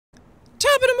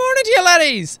Top of the morning to you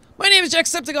laddies! My name is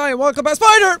Jacksepticeye and welcome back,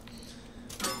 Spider!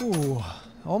 Ooh,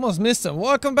 almost missed him.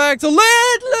 Welcome back to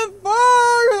Little Inferno!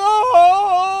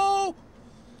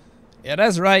 Yeah,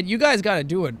 that's right. You guys gotta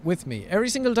do it with me. Every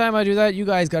single time I do that, you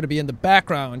guys gotta be in the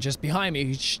background, just behind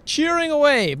me, cheering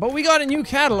away. But we got a new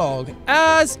catalog,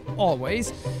 as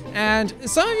always. And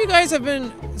some of you guys have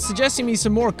been suggesting me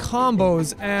some more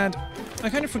combos, and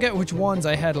I kind of forget which ones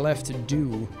I had left to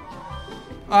do.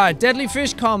 Deadly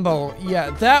fish combo.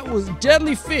 Yeah, that was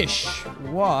Deadly Fish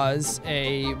was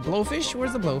a blowfish.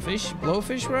 Where's the blowfish?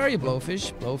 Blowfish, where are you,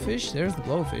 blowfish? Blowfish, there's the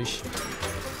blowfish.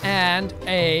 And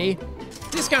a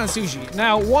discount sushi.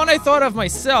 Now, one I thought of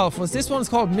myself was this one's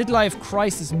called Midlife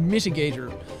Crisis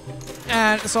Mitigator.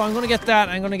 And so I'm gonna get that.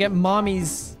 I'm gonna get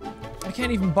Mommy's. I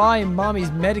can't even buy Mommy's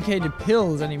medicated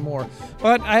pills anymore.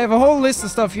 But I have a whole list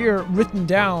of stuff here written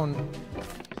down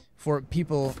for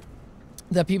people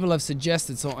that people have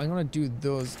suggested, so I'm gonna do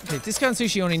those. Okay, discount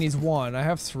sushi only needs one. I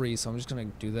have 3, so I'm just gonna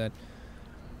do that.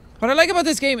 What I like about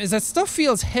this game is that stuff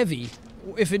feels heavy,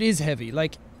 if it is heavy.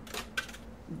 Like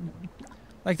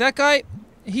that guy,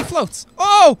 he floats.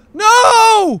 Oh,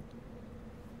 no!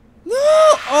 No!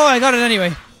 Oh, I got it anyway.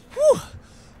 Whew.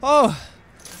 Oh,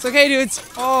 it's okay, dudes.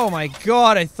 Oh my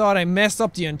god, I thought I messed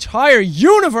up the entire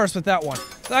universe with that one.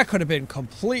 That could have been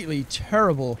completely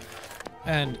terrible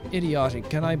and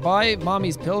idiotic. Can I buy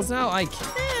Mommy's pills now? I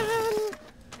can.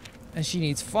 And she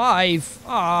needs 5.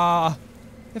 Ah.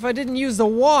 If I didn't use the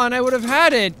 1, I would have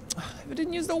had it. If I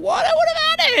didn't use the 1, I would have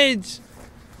had it.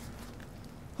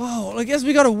 Oh, well, I guess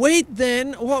we gotta wait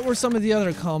then. What were some of the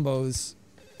other combos?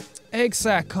 Egg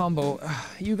sack combo.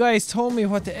 You guys told me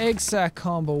what the egg sack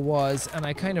combo was, and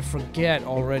I kind of forget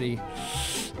already.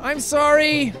 I'm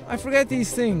sorry. I forget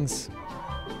these things.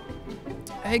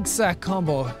 Egg sack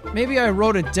combo. Maybe I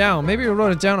wrote it down. Maybe I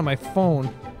wrote it down on my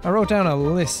phone. I wrote down a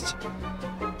list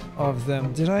of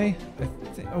them. Did I?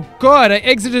 Oh god, I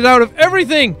exited out of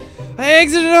everything! I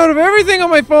exited out of everything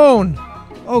on my phone!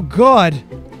 Oh god.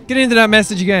 Get into that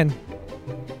message again.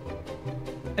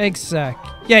 Egg sack.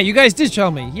 Yeah, you guys did tell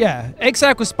me. Yeah. Egg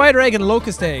sack was spider egg and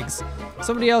locust eggs.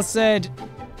 Somebody else said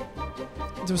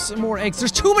there's some more eggs.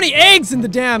 There's too many eggs in the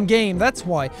damn game, that's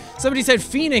why. Somebody said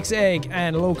phoenix egg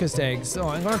and locust eggs. So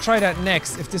I'm gonna try that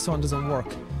next if this one doesn't work.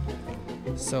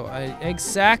 So, egg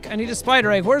sack. I need a spider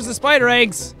egg. Where's the spider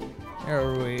eggs?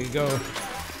 There we go.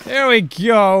 There we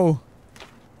go.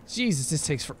 Jesus, this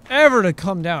takes forever to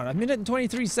come down. A minute and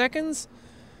 23 seconds?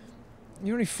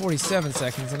 You're only 47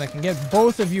 seconds and I can get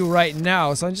both of you right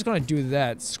now, so I'm just gonna do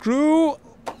that. Screw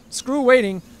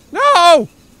waiting. No!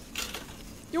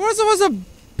 You weren't supposed to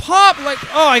pop like,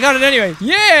 oh, I got it anyway.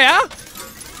 Yeah!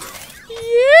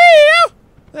 Yeah!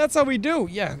 That's how we do.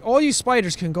 Yeah, all you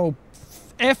spiders can go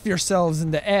F yourselves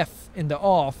in the F, in the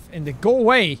off, in the go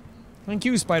away. Thank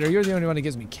you, spider. You're the only one that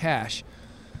gives me cash.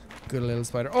 Good little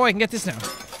spider. Oh, I can get this now.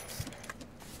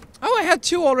 Oh, I had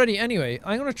 2 already anyway.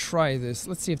 I'm gonna try this.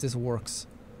 Let's see if this works.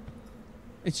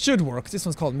 It should work. This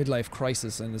one's called Midlife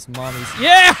Crisis and it's Mommy's.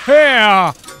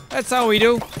 Yeah! That's how we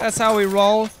do. That's how we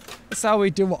roll. That's how we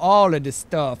do all of this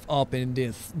stuff up in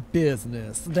this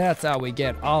business. That's how we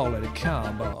get all of the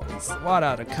combos. What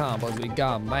are the combos we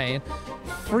got, man?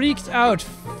 Freaked out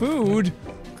food?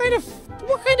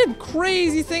 What kind of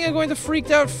crazy thing are going to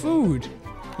freaked out food?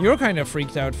 You're kind of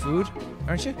freaked out food,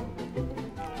 aren't you?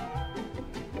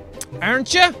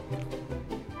 Aren't you?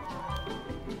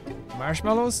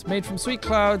 Marshmallows made from sweet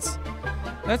clouds.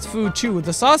 That's food too.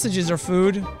 The sausages are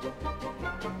food.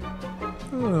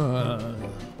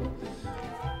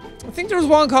 I think there was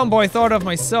one combo I thought of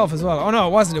myself as well. Oh no,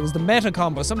 it wasn't. It was the meta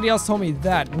combo. Somebody else told me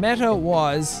that. Meta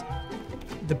was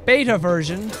the beta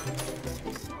version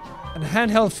and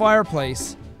handheld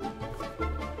fireplace.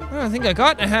 I don't think I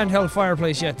got a handheld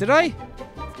fireplace yet, did I?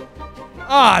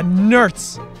 Ah,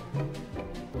 nerds.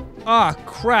 Ah,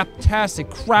 crap-tastic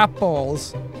crap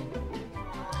balls.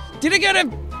 Did I get a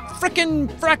frickin'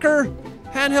 fracker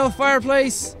handheld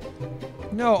fireplace?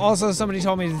 No, also somebody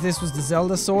told me that this was the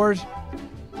Zelda sword.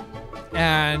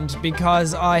 And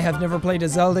because I have never played a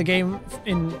Zelda game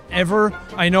in ever,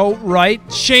 I know, right?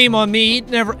 Shame on me,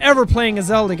 never ever playing a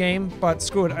Zelda game, but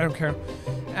screw it, I don't care.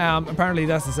 Apparently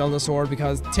that's the Zelda sword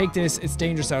because take this, it's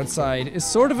dangerous outside. It's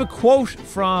sort of a quote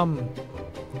from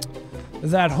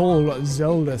that whole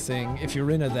Zelda thing, if you're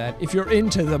into that. If you're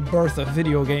into the birth of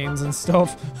video games and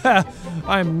stuff.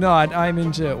 I'm not, I'm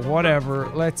into whatever.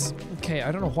 Okay,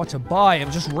 I don't know what to buy,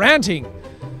 I'm just ranting.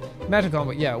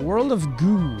 Metacombo, yeah, World of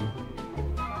Goo.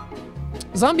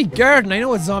 Zombie Garden, I know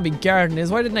what Zombie Garden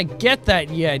is. Why didn't I get that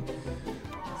yet?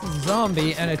 It's a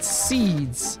zombie and it's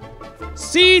seeds.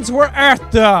 Seeds, where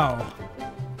art thou?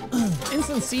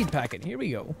 Instant seed packet, here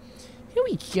we go. Here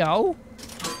we go.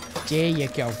 There you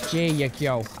go. There you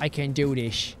go. I can do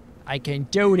this. I can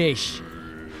do this.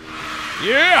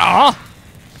 Yeah!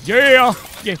 Yeah!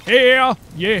 Yeah!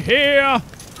 Yeah!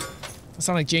 I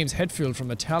sound like James Hetfield from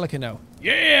Metallica now.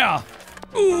 Yeah!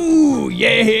 Ooh!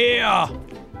 Yeah!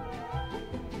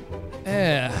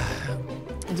 There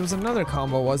was another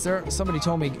combo, was there? Somebody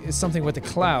told me it's something with the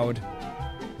cloud.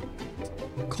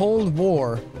 Cold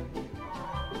War.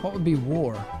 What would be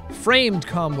war? Framed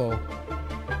combo.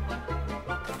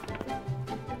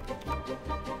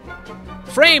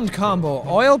 Framed combo.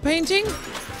 Oil painting?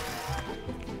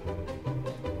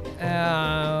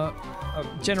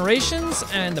 Generations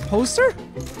and the poster?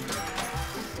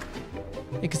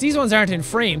 Because these ones aren't in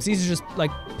frames. These are just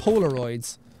like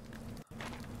Polaroids.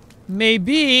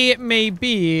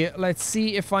 Maybe. Let's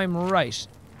see if I'm right.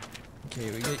 Okay,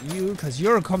 we get you because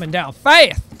you're coming down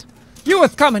fast. You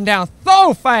was coming down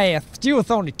so fast. You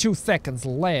with only 2 seconds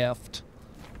left.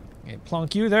 Okay,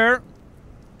 plonk you there.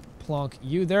 Plonk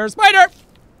you there, spider.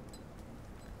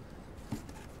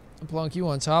 Plonk you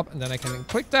on top, and then I can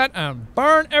click that and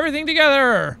burn everything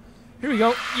together. Here we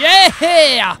go.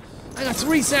 Yeah! I got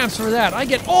 3 stamps for that. I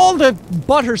get all the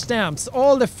butter stamps,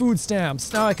 all the food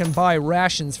stamps. Now I can buy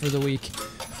rations for the week.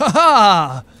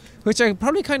 Haha! Which I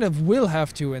probably kind of will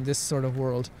have to in this sort of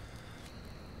world.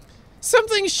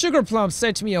 Something Sugar Plum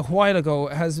said to me a while ago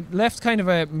has left kind of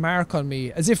a mark on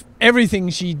me, as if everything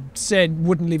she said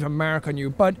wouldn't leave a mark on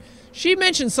you, but she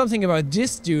mentioned something about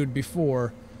this dude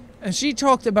before, and she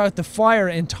talked about the fire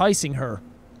enticing her.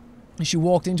 And she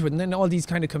walked into it, and then all these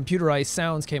kind of computerized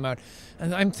sounds came out.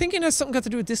 And I'm thinking that's something got to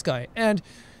do with this guy. And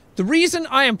the reason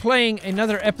I am playing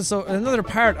another episode, another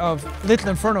part of Little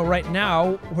Inferno right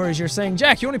now, whereas you're saying,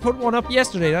 Jack, you only put one up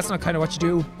yesterday, that's not kind of what you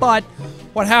do. But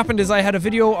what happened is I had a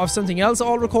video of something else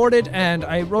all recorded, and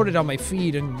I wrote it on my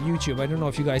feed on YouTube. I don't know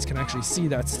if you guys can actually see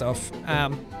that stuff.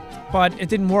 But it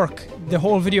didn't work. The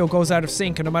whole video goes out of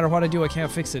sync, and no matter what I do, I can't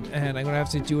fix it. And I'm going to have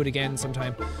to do it again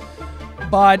sometime.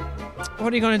 But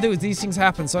what are you going to do? These things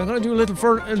happen. So I'm going to do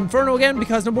Little Inferno again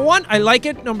because, number 1, I like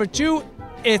it. Number 2,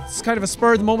 it's kind of a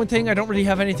spur-of-the-moment thing. I don't really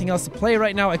have anything else to play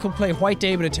right now. I could play White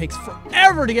Day, but it takes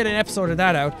forever to get an episode of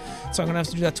that out. So I'm going to have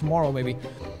to do that tomorrow, maybe.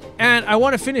 And I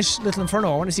want to finish Little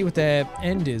Inferno. I want to see what the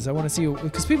end is. I want to see...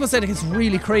 Because people said it gets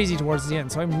really crazy towards the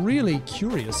end. So I'm really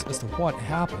curious as to what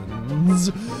happens.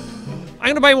 I'm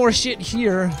going to buy more shit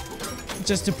here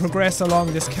just to progress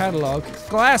along this catalog.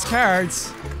 Glass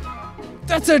cards.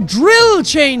 That's a drill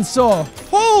chainsaw!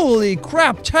 Holy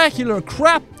crap-tacular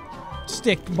crap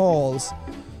stick balls.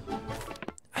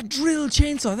 A drill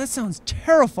chainsaw, that sounds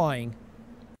terrifying.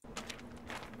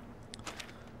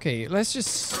 Okay, let's just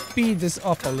speed this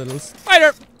up a little.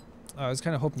 Spider! Oh, I was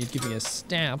kind of hoping you'd give me a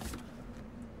stamp.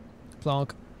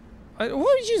 Plonk. What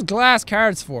would you use glass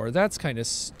cards for? That's kind of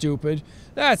stupid.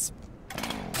 That's...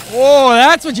 Oh,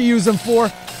 that's what you use them for!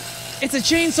 It's a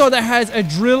chainsaw that has a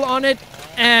drill on it,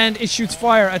 and it shoots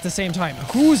fire at the same time.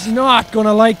 Who's not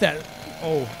gonna like that?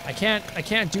 Oh, I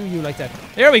can't do you like that.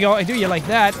 There we go, I do you like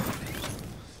that.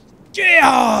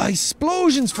 Yeah!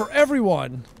 Explosions for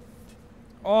everyone!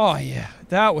 Oh yeah,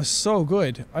 that was so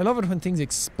good. I love it when things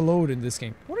explode in this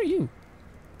game. What are you?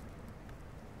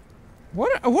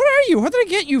 What are you? Where did I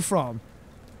get you from?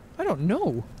 I don't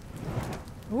know.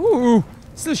 Ooh,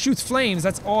 still shoots flames,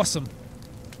 that's awesome.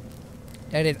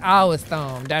 That is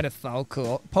awesome. That is so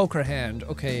cool. Poker hand.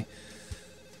 Okay.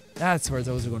 That's where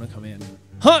those are going to come in.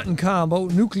 Hunting combo.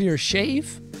 Nuclear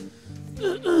shave.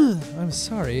 I'm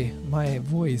sorry. My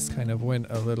voice kind of went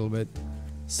a little bit.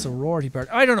 Sorority part.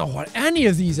 I don't know what any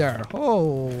of these are.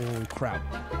 Oh, crap.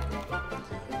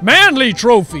 Manly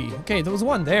trophy. Okay, there was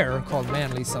one there called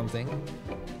Manly something.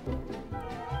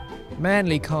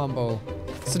 Manly combo.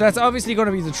 So that's obviously going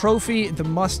to be the trophy, the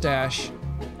mustache,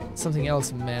 something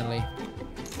else manly.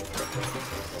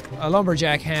 A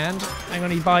lumberjack hand. I'm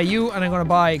gonna buy you, and I'm gonna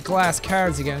buy glass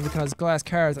cards again because glass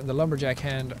cards and the lumberjack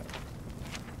hand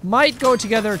might go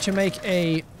together to make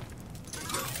a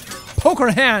poker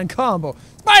hand combo.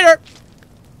 Spider!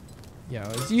 Yeah,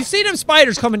 you see them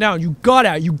spiders coming down. You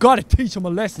gotta teach them a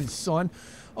lesson, son.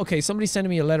 Okay, somebody's sending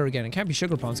me a letter again. It can't be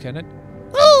Sugar Plums, can it?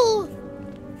 Oh!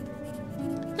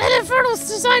 That Inferno's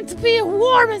designed to be a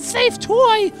warm and safe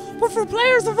toy, but for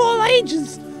players of all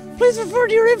ages. Please refer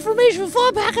to your information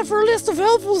file packet for a list of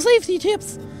helpful safety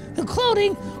tips,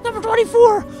 including number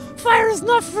 24. Fire is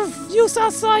not for use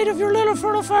outside of your Little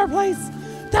Inferno fireplace.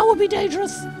 That would be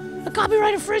dangerous. A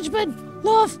copyright infringement.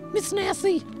 Love, Miss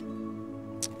Nasty.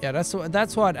 Yeah,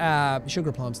 that's what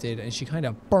Sugar Plums did, and she kind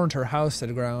of burnt her house to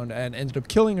the ground and ended up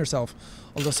killing herself.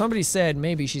 Although somebody said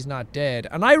maybe she's not dead,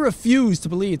 and I refuse to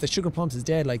believe that Sugar Plums is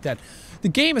dead like that. The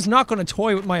game is not going to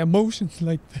toy with my emotions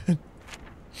like that.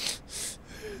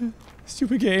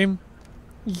 Stupid game.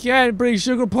 You can't bring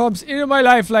Sugar Plums into my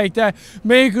life like that.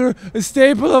 Make her a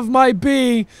staple of my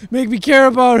being. Make me care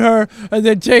about her, and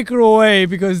then take her away,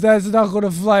 because that's not going to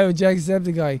fly with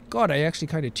Jacksepticeye. God, I actually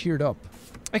kind of teared up.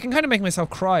 I can kind of make myself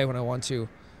cry when I want to,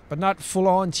 but not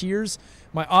full-on tears.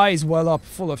 My eyes well up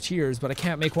full of tears, but I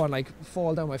can't make one like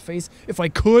fall down my face. If I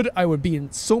could, I would be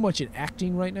in so much in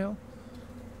acting right now.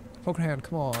 Poker hand,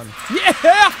 come on.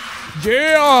 Yeah!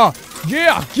 Yeah!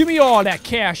 Yeah! Give me all that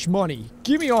cash money.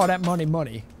 Give me all that money.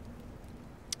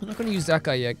 I'm not going to use that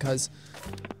guy yet, because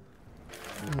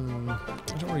I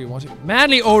don't really want it.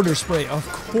 Manly odor spray, of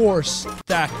course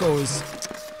that goes.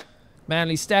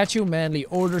 Manly statue, manly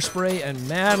odor spray, and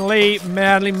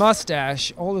manly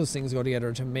mustache. All those things go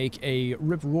together to make a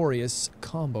rip-roarious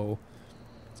combo.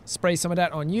 Spray some of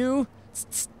that on you.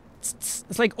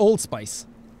 It's like Old Spice.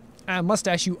 And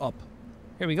mustache you up.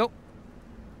 Here we go.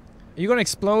 Are you gonna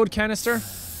explode, canister?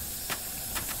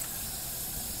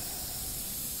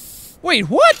 Wait,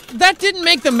 what? That didn't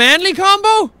make the manly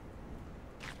combo?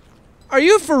 Are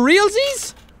you for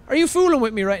realsies? Are you fooling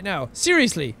with me right now?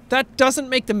 Seriously, that doesn't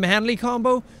make the manly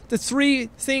combo? The 3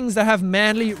 things that have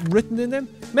manly written in them?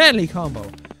 Manly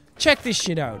combo. Check this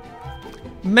shit out.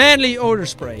 Manly odor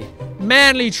spray.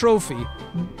 Manly trophy.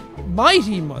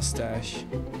 Mighty mustache.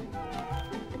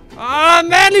 Ah,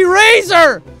 manly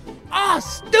razor! Ah,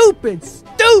 stupid!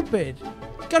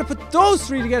 Gotta put those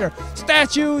 3 together.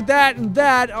 Statue, that, and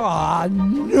that. Ah,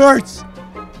 nerds!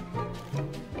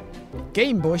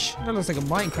 Game bush? That looks like a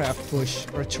Minecraft bush.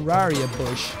 Or a Terraria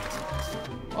bush.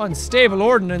 Unstable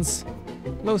ordnance.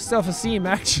 Low self-esteem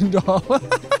action doll.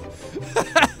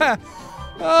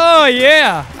 Oh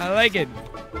yeah! I like it.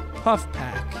 Puff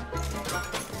pack.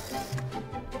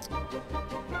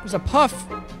 There's a puff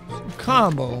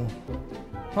combo.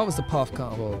 What was the puff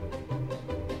combo?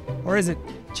 Or is it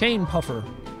chain puffer?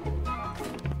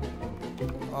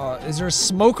 Is there a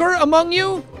smoker among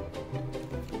you?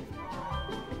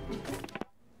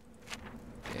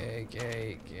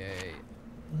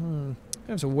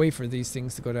 I have to wait for these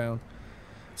things to go down.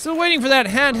 Still waiting for that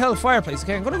handheld fireplace.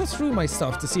 Okay, I'm gonna go through my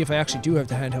stuff to see if I actually do have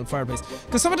the handheld fireplace.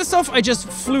 Because some of the stuff I just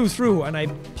flew through and I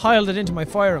piled it into my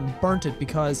fire and burnt it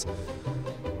because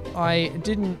I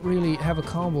didn't really have a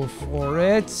combo for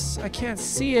it. I can't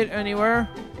see it anywhere.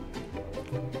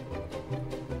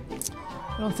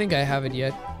 I don't think I have it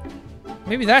yet.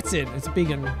 Maybe that's it. It's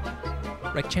big and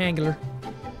rectangular.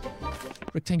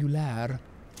 Rectangular.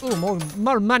 Oh,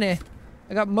 more money.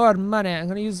 I got more money. I'm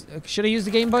gonna use. Should I use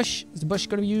the game bush? Is the bush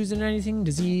gonna be used in anything?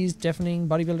 Disease, deafening,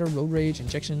 bodybuilder, road rage,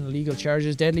 injection, illegal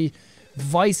charges, deadly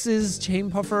vices, chain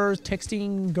puffer,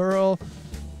 texting, girl.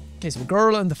 Okay, so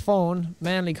girl and the phone,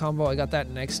 manly combo. I got that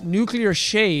next. Nuclear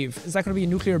shave. Is that gonna be a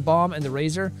nuclear bomb and the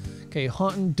razor? Okay,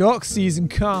 hunting duck season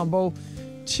combo.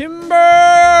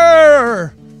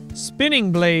 Timber,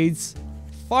 spinning blades,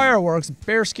 fireworks,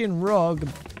 bearskin rug,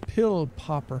 pill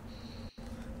popper.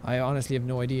 I honestly have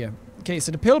no idea. Okay,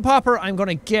 so the pill popper, I'm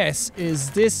gonna guess,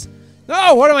 is this...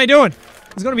 No, what am I doing?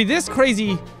 It's gonna be this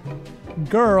crazy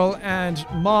girl and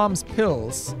mom's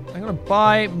pills. I'm gonna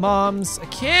buy mom's... I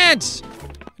can't!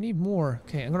 I need more.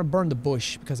 Okay, I'm gonna burn the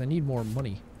bush because I need more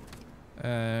money.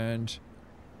 And...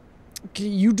 Okay,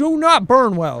 you do not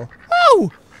burn well. Oh!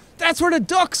 That's where the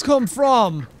ducks come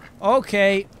from!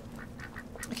 Okay.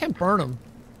 I can't burn them.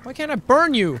 Why can't I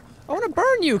burn you? I wanna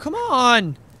burn you, come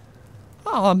on!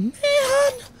 Oh man!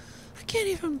 I can't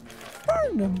even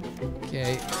burn them.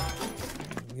 Okay.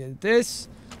 Get this.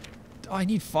 Oh, I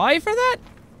need 5 for that?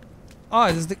 Oh,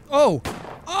 this is the... Oh!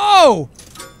 Oh!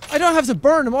 I don't have to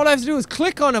burn them. All I have to do is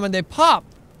click on them and they pop.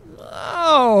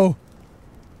 Oh!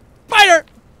 Spider!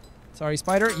 Sorry,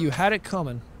 spider. You had it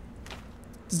coming.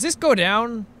 Does this go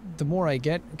down the more I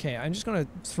get? Okay, I'm just gonna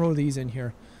throw these in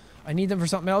here. I need them for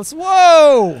something else.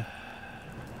 Whoa!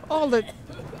 All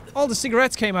the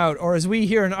cigarettes came out, or as we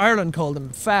here in Ireland call them,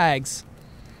 fags.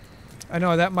 I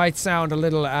know that might sound a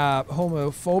little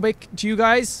homophobic to you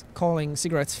guys, calling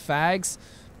cigarettes fags,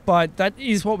 but that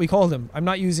is what we call them. I'm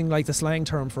not using like the slang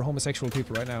term for homosexual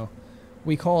people right now.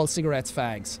 We call cigarettes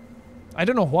fags. I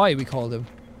don't know why we call them.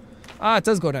 Ah, it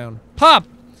does go down. Pop!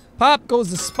 Pop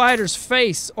goes the spider's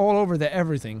face all over the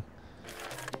everything.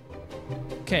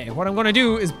 Okay, what I'm gonna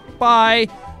do is buy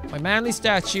my manly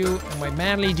statue and my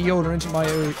manly deodorant and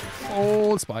my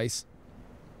Old Spice.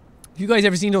 Have you guys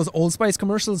ever seen those Old Spice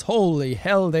commercials? Holy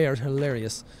hell, they are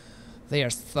hilarious. They are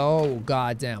so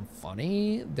goddamn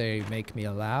funny. They make me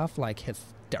laugh like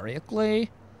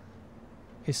hysterically.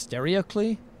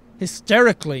 Hysterically?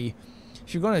 Hysterically.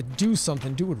 If you're gonna do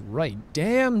something, do it right.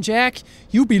 Damn, Jack,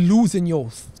 you be losing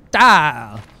your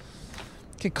style.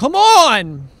 Okay, come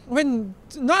on! When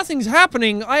nothing's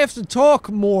happening, I have to talk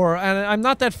more, and I'm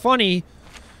not that funny.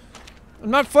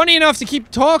 I'm not funny enough to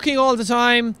keep talking all the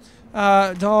time.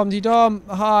 Dom-de-dom,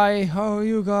 hi, how are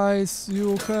you guys?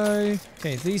 You okay?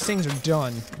 Okay, these things are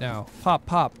done now. Pop,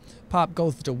 pop. Pop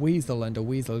goes to weasel, and the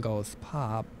weasel goes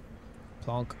pop.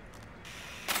 Plonk.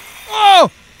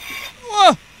 Oh!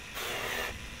 Whoa!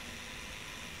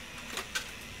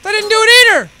 That didn't do it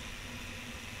either!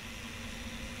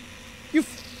 You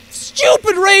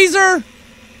stupid razor!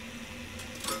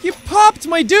 You popped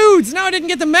my dudes! Now I didn't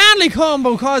get the manly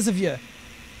combo because of you.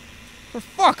 For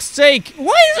fuck's sake.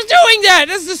 Why is it doing that?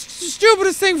 That's the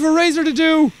stupidest thing for Razor to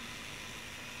do.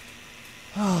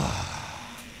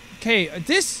 Okay,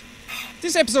 this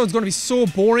episode's gonna be so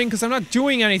boring because I'm not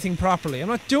doing anything properly. I'm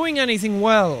not doing anything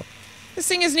well. This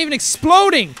thing isn't even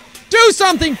exploding. Do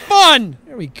something fun!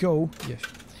 There we go, you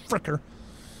fricker.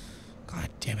 God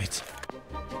damn it.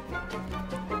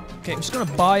 Okay, I'm just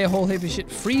gonna buy a whole heap of shit.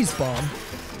 Freeze bomb.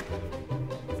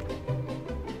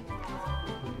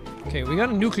 Okay, we got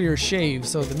a nuclear shave,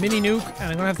 so the mini nuke,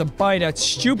 and I'm gonna have to buy that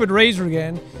stupid razor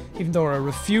again, even though I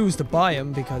refuse to buy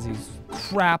him because he's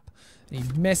crap and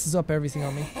he messes up everything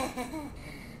on me.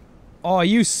 Oh,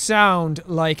 you sound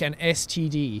like an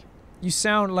STD. You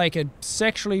sound like a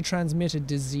sexually transmitted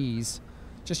disease.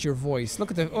 Just your voice.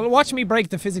 Look at the. Oh, watch me break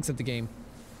the physics of the game.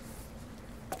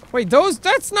 Wait,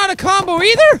 that's not a combo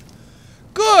either?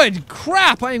 Good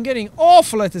crap, I am getting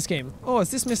awful at this game. Oh, is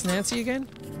this Miss Nancy again?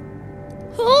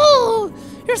 Oh,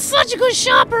 you're such a good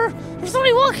shopper. There's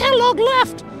only one catalog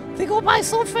left. They go by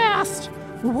so fast.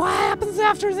 What happens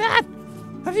after that?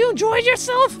 Have you enjoyed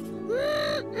yourself?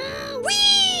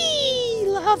 Wee!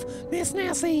 Love, Miss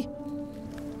Nancy.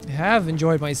 I have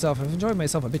enjoyed myself. I've enjoyed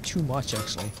myself a bit too much,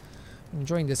 actually. I'm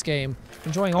enjoying this game.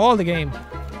 Enjoying all the game.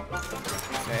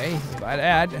 Okay, buy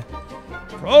that.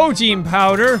 Protein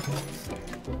powder.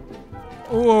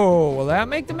 Oh, will that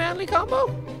make the manly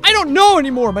combo? I don't know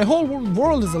anymore. My whole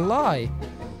world is a lie.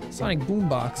 Sonic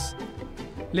boombox.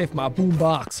 Lift my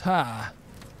boombox. Ha.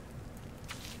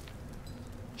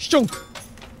 Shunk.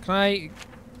 Can I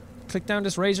click down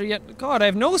this razor yet? God, I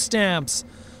have no stamps.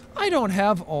 I don't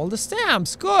have all the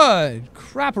stamps. Good.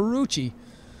 Crapparucci.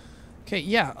 Okay,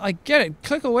 yeah, I get it.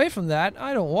 Click away from that.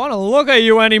 I don't want to look at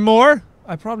you anymore.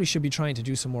 I probably should be trying to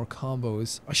do some more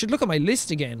combos. I should look at my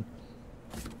list again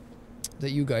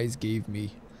that you guys gave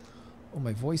me. Oh,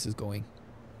 my voice is going.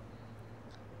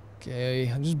 Okay,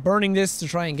 I'm just burning this to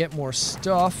try and get more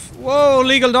stuff. Whoa,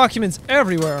 legal documents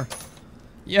everywhere.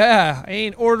 Yeah, I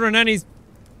ain't ordering any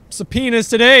subpoenas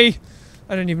today.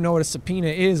 I didn't even know what a subpoena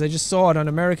is. I just saw it on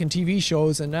American TV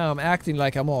shows and now I'm acting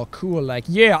like I'm all cool. Like,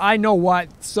 yeah, I know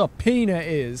what subpoena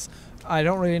is. I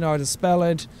don't really know how to spell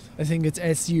it. I think it's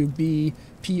S-U-B-P-O-N-E-A.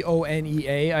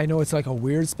 I know it's like a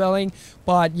weird spelling.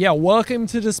 But yeah, welcome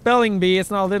to the spelling bee.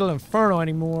 It's not Little Inferno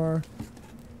anymore.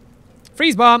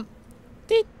 Freeze bomb.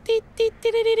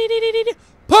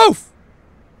 Poof!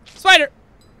 Spider!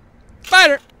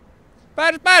 Spider!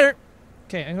 Spider! Spider!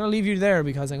 Okay, I'm gonna leave you there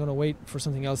because I'm gonna wait for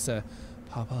something else to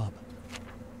pop up.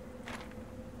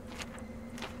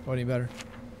 Protein powder.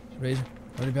 Razor.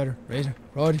 Protein powder. Razor.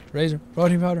 Razor.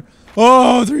 Protein powder.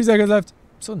 Oh, 3 seconds left.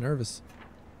 I'm so nervous.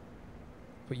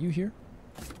 But you here?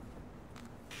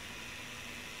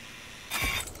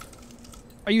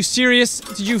 Are you serious?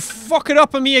 Did you fuck it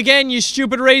up on me again, you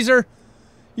stupid razor?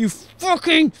 You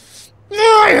fucking...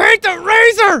 Oh, I hate the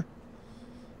razor!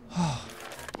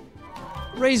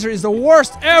 Razor is the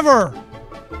worst ever!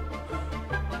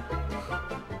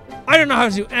 I don't know how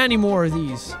to do any more of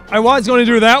these. I was going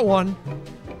to do that one.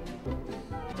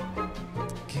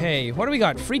 Okay, what do we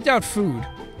got? Freaked out food.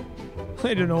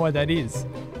 I don't know what that is.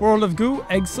 World of Goo,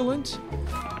 excellent.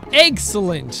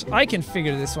 Excellent! I can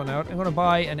figure this one out. I'm gonna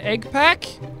buy an egg pack,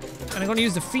 and I'm gonna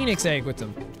use the phoenix egg with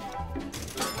them.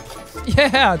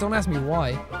 Yeah, don't ask me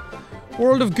why.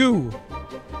 World of Goo.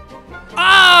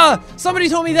 Ah! Somebody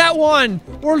told me that one!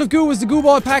 World of Goo was the Goo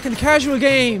Ball pack in the casual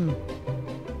game.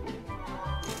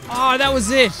 Ah, that was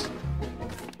it.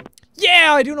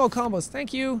 Yeah, I do know combos.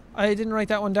 Thank you. I didn't write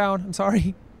that one down. I'm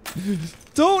sorry.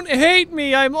 Don't hate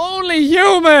me. I'm only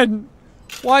human.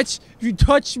 Watch. If you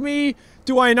touch me,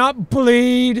 do I not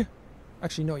bleed?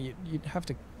 Actually, no. You'd have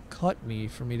to cut me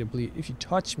for me to bleed. If you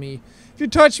touch me,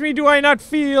 do I not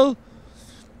feel?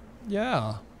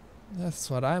 Yeah, that's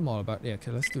what I'm all about. Yeah.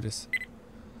 Okay, let's do this.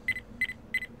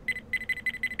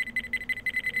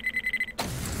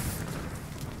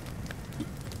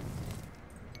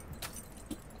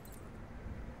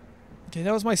 Okay,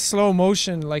 that was my slow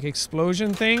motion, like,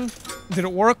 explosion thing. Did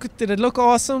it work? Did it look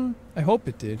awesome? I hope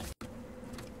it did.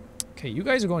 Okay, you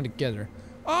guys are going together.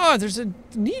 Ah, there's a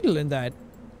needle in that.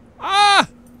 Ah!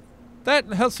 That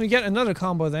helps me get another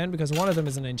combo then, because one of them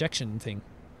is an injection thing.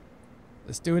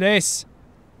 Let's do this.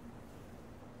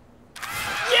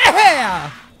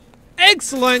 Yeah!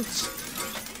 Excellent!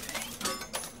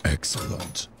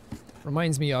 Excellent.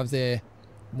 Reminds me of the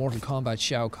Mortal Kombat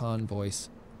Shao Kahn voice.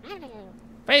 Woohoo!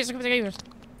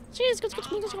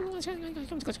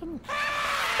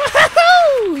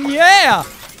 Yeah!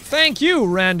 Thank you,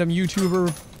 random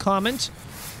YouTuber comment.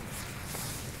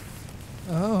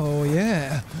 Oh,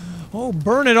 yeah. Oh,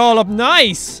 burn it all up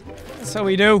nice! That's how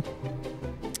we do.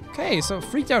 Okay, so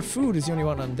freaked out food is the only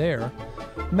one on there.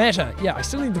 Meta. Yeah, I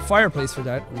still need the fireplace for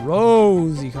that.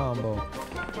 Rosy combo.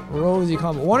 Rosy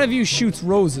combo. One of you shoots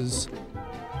roses.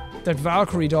 That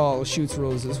Valkyrie doll shoots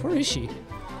roses. Where is she?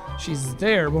 She's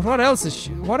there, but what else is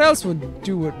she? What else would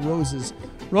do with roses?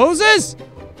 Roses?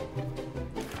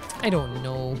 I don't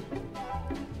know.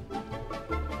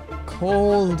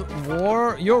 Cold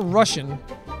War? You're Russian.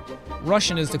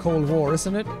 Russian is the Cold War,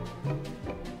 isn't it? Do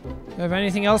you have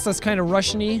anything else that's kind of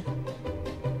Russian-y?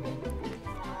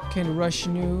 Kind of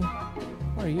Russian-y?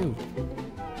 What are you?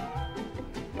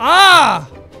 Ah!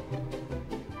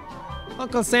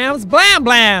 Uncle Sam's Blam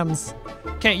Blams!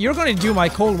 Okay, you're gonna do my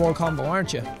Cold War combo,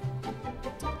 aren't you?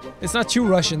 It's not two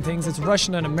Russian things, it's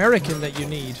Russian and American that you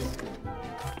need.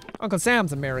 Uncle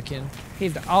Sam's American.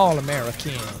 He's the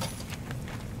all-American.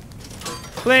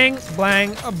 Bling,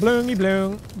 blang, a bloongy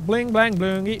bloong. Bling, blang,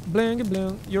 bloongy, blingy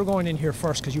bloong. You're going in here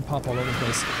first because you pop all over the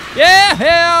place. Yeah,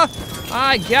 yeah!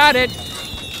 I got it!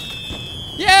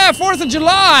 Yeah, 4th of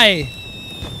July!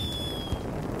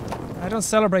 I don't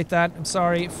celebrate that, I'm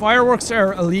sorry. Fireworks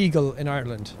are illegal in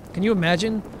Ireland. Can you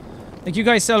imagine? Like, you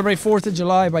guys celebrate 4th of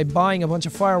July by buying a bunch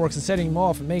of fireworks and setting them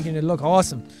off and making it look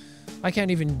awesome. I can't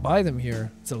even buy them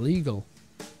here. It's illegal.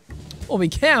 Well, we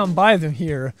can buy them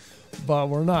here, but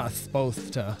we're not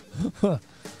supposed to.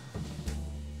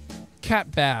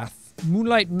 Cat bath.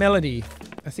 Moonlight melody.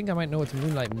 I think I might know what the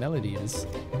moonlight melody is.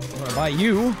 I'm gonna buy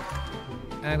you.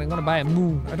 And I'm gonna buy a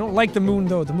moon. I don't like the moon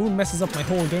though. The moon messes up my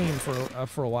whole game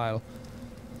for a while.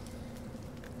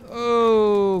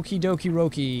 Okie dokie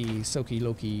roki. Soki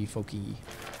loki foki.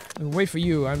 I'm gonna wait for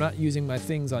you. I'm not using my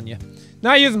things on you.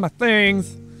 Not using my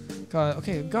things.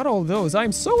 Okay, got all those.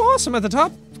 I'm so awesome at the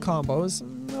top combos.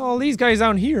 All these guys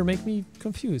down here make me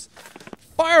confused.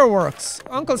 Fireworks!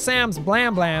 Uncle Sam's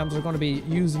Blam Blams are going to be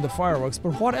using the fireworks,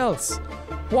 but what else?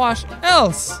 What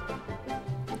else?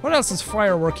 What else is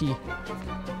fireworky?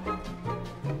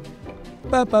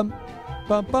 Bum bum.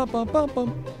 Bum bum bum bum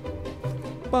bum.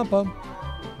 Bum bum.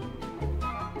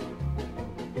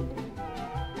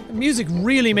 The music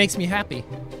really makes me happy.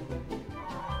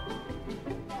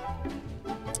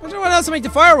 I don't know what else to make the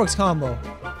fireworks combo.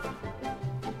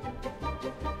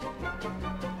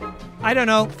 I don't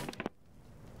know.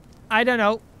 I don't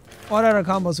know. What other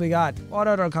combos we got? What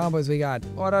other combos we got?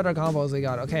 What other combos we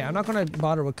got? Okay, I'm not gonna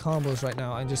bother with combos right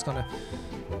now. I'm just gonna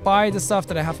buy the stuff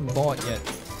that I haven't bought yet.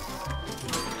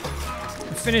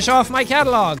 Finish off my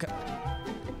catalog.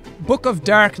 Book of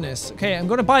Darkness. Okay, I'm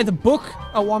gonna buy the book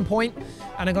at one point,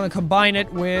 and I'm gonna combine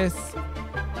it with...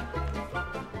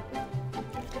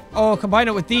 Oh, combine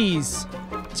it with these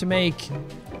to make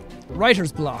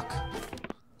writer's block.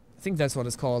 I think that's what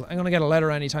it's called. I'm gonna get a letter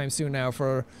anytime soon now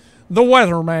for the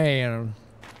Weatherman.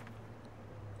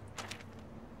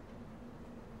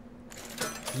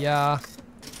 Yeah.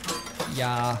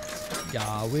 Yeah.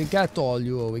 Yeah, we get all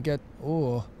you. We get...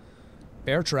 Oh.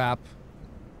 Bear trap.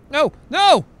 No!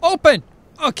 No! Open!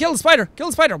 Oh, kill the spider! Kill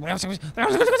the spider!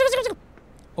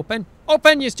 Open!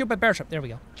 Open, you stupid bear trap! There we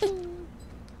go.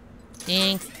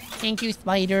 Thanks. Thank you,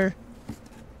 spider.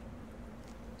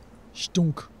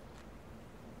 Stunk.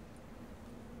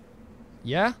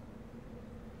 Yeah?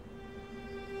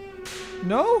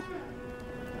 No?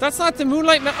 That's not the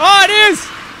moonlight Oh, it is!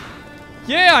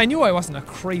 Yeah, I knew I wasn't a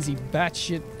crazy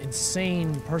batshit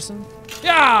insane person.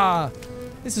 Yeah!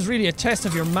 This is really a test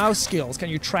of your mouse skills. Can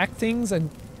you track things and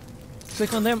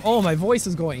click on them? Oh, my voice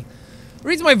is going. The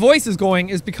reason my voice is going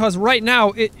is because right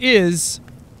now it is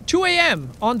 2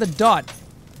 a.m. on the dot.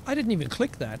 I didn't even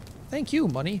click that. Thank you,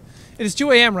 money. It is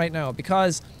 2 a.m. right now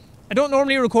because I don't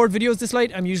normally record videos this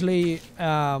late. I'm usually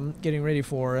getting ready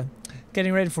for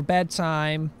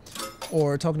bedtime,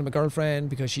 or talking to my girlfriend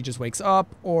because she just wakes up,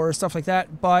 or stuff like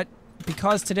that. But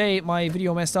because today my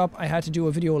video messed up, I had to do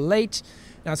a video late.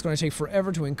 Now it's going to take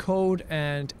forever to encode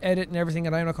and edit and everything,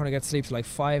 and I'm not going to get sleep till like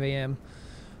 5 a.m.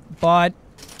 But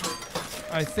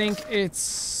I think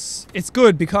it's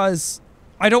good because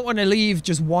I don't want to leave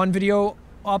just one video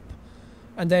up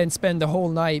and then spend the whole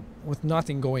night with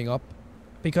nothing going up.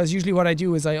 Because usually what I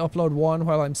do is I upload one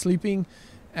while I'm sleeping,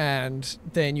 and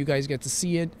then you guys get to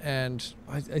see it, and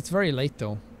it's very late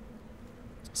though.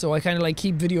 So I kind of like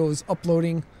keep videos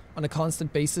uploading on a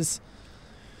constant basis.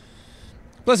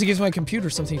 Plus it gives my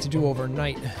computer something to do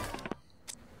overnight.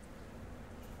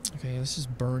 Okay, let's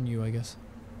just burn you, I guess.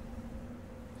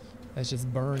 Let's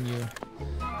just burn you.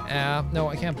 No,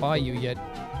 I can't buy you yet.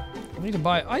 I need to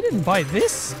buy... I didn't buy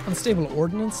this! Unstable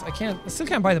Ordnance. I still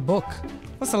can't buy the book.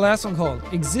 What's the last one called?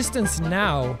 Existence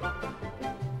Now.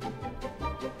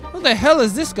 Who the hell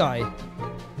is this guy?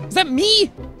 Is that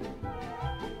me?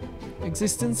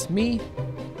 Existence? Me?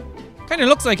 Kinda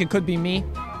looks like it could be me.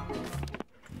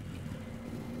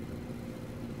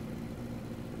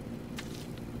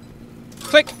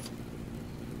 Click!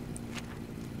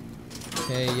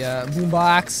 Okay,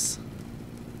 boombox.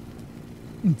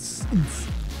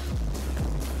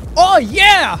 Oh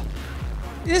yeah!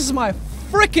 This is my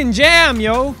frickin' jam,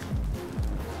 yo!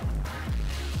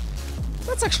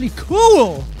 That's actually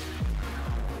cool!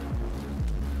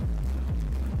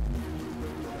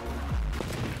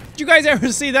 Did you guys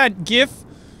ever see that gif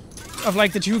of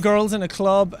like the two girls in a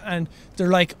club and they're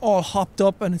like all hopped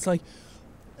up and it's like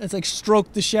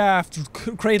stroke the shaft,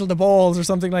 cradle the balls or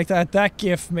something like that? That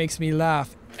gif makes me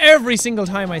laugh every single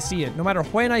time I see it. No matter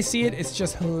when I see it, it's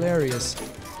just hilarious.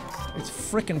 It's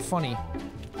frickin' funny.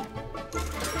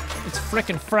 It's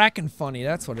frackin' funny.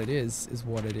 That's what it is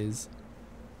what it is.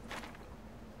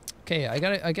 Okay,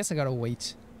 I guess I gotta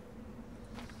wait.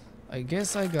 I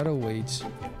guess I gotta wait.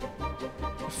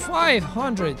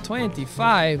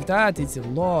 525, that is a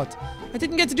lot. I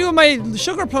didn't get to do my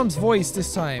Sugar Plum's voice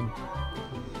this time.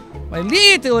 My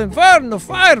little Inferno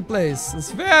fireplace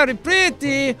is very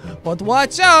pretty, but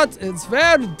watch out, it's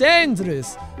very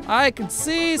dangerous. I can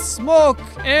see smoke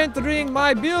entering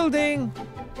my building.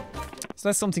 So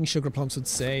that's something Sugar Plums would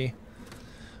say.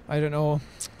 I don't know.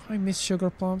 I miss Sugar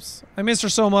Plums. I miss her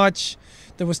so much.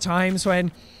 There was times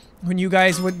when you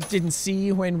guys didn't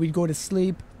see when we'd go to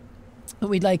sleep. And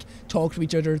we'd like talk to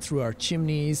each other through our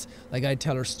chimneys. Like I'd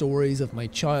tell her stories of my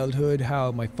childhood,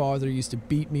 how my father used to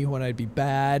beat me when I'd be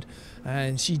bad,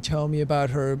 and she'd tell me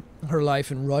about her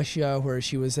life in Russia, where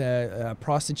she was a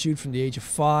prostitute from the age of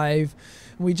 5.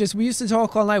 And we used to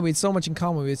talk all night. We had so much in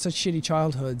common. We had such shitty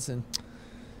childhoods, and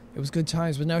it was good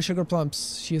times. But now Sugar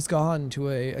Plumps, she has gone to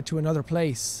another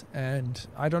place, and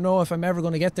I don't know if I'm ever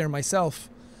going to get there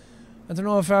myself. I don't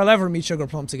know if I'll ever meet Sugar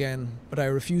Plumps again, but I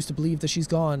refuse to believe that she's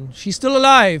gone. She's still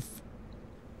alive!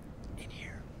 In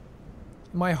here.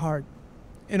 In my heart.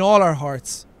 In all our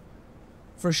hearts.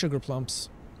 For Sugar Plumps.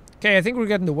 Okay, I think we're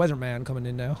getting the weatherman coming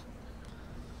in now.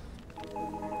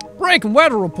 Breaking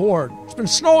weather report. It's been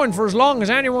snowing for as long as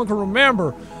anyone can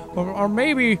remember. Or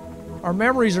maybe our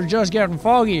memories are just getting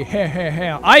foggy. Heh heh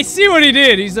heh. I see what he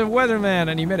did! He's the weatherman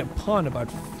and he made a pun about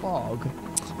fog.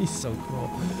 He's so cool.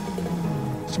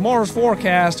 Tomorrow's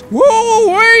forecast.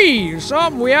 Woo-wee!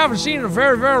 Something we haven't seen in a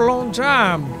very, very long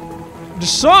time. The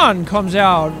sun comes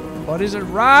out, but is it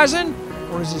rising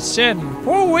or is it setting?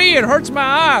 Woo-wee! It hurts my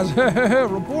eyes.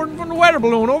 Reporting from the weather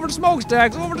balloon over the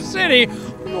smokestacks, over the city.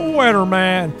 The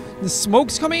weatherman. The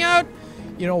smoke's coming out?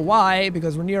 You know why?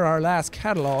 Because we're near our last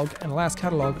catalog, and last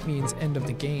catalog means end of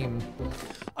the game.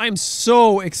 I'm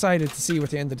so excited to see what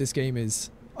the end of this game is.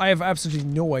 I have absolutely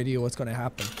no idea what's going to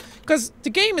happen. Because the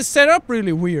game is set up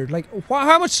really weird. Like,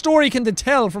 how much story can they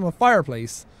tell from a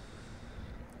fireplace?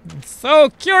 I'm so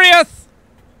curious!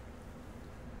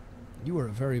 You are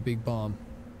a very big bomb.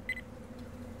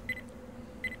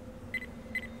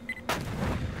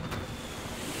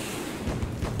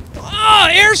 Ah,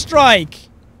 airstrike!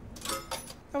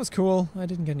 That was cool. I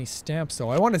didn't get any stamps though.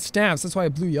 I wanted stamps, that's why I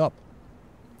blew you up.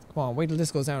 Come on, wait till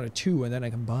this goes down to 2 and then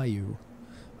I can buy you.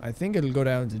 I think it'll go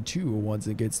down to 2 once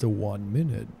it gets to 1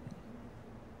 minute.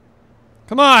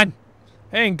 Come on!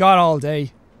 I ain't got all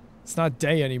day. It's not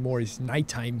day anymore, it's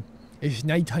nighttime. It's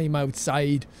nighttime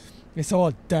outside. It's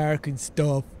all dark and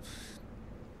stuff.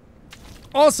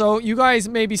 Also, you guys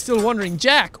may be still wondering,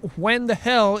 Jack, when the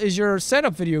hell is your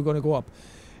setup video going to go up?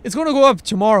 It's going to go up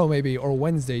tomorrow maybe, or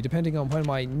Wednesday, depending on when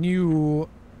my new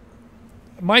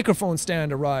microphone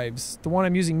stand arrives. The one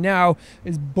I'm using now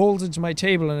is bolted to my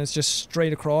table and it's just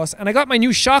straight across. And I got my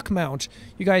new shock mount.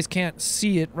 You guys can't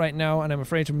see it right now, and I'm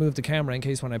afraid to move the camera in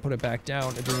case when I put it back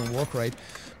down it doesn't work right.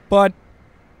 But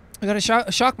I got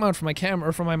a shock mount for my camera,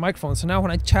 or for my microphone, so now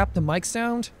when I tap the mic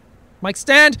stand,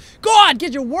 God,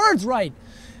 get your words right!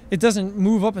 It doesn't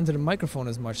move up into the microphone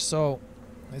as much, so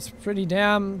it's pretty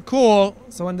damn cool.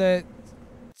 So when the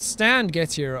stand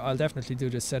gets here, I'll definitely do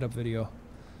this setup video.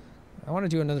 I want to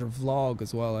do another vlog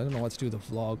as well. I don't know what to do the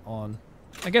vlog on.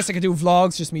 I guess I could do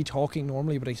vlogs, just me talking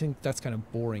normally, but I think that's kind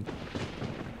of boring.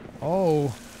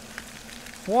 Oh.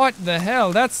 What the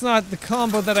hell? That's not the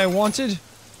combo that I wanted.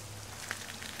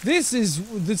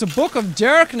 It's a book of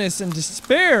darkness and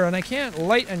despair, and I can't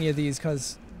light any of these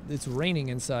because it's raining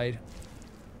inside.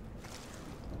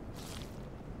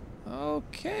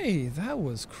 Okay, that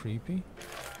was creepy.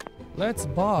 Let's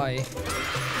buy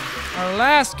our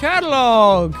last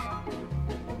catalog.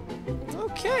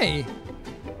 Okay.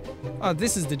 Oh,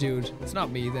 this is the dude. It's not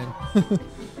me then.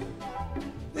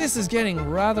 This is getting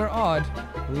rather odd.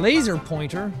 Laser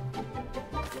pointer.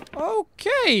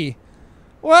 Okay.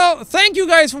 Well, thank you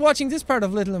guys for watching this part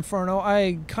of Little Inferno.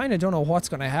 I kind of don't know what's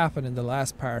going to happen in the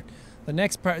last part. The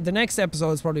next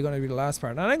episode is probably going to be the last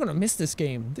part. And I'm going to miss this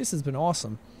game. This has been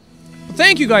awesome. But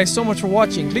thank you guys so much for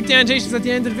watching. Click the annotations at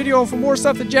the end of the video for more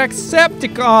stuff that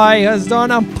Jacksepticeye has done.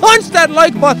 And punch that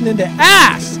like button in the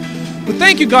ass. But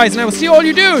thank you guys, and I will see all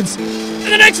you dudes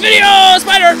in the next video.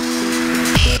 Spider!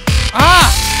 Ah!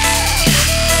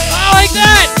 I like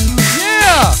that!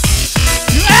 Yeah!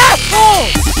 You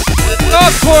assholes!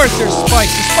 Of course there's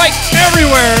spikes. There's spikes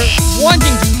everywhere,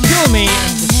 wanting to kill me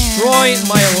and destroy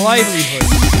my livelihood.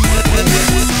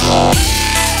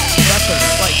 That's a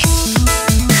spike.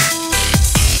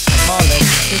 I call that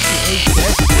 58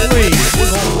 deaths. Please,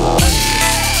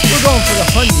 we're going for the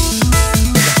hundy.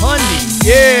 The hundy.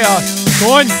 Yeah,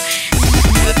 son.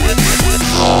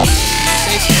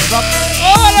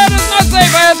 Oh, that is not safe.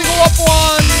 I have to go up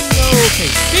one. Okay,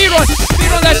 speedrun.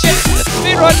 Speedrun that shit.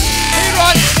 Speedrun.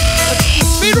 Speedrun.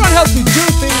 Speedrun helps me do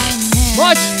things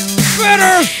much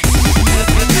better.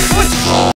 Much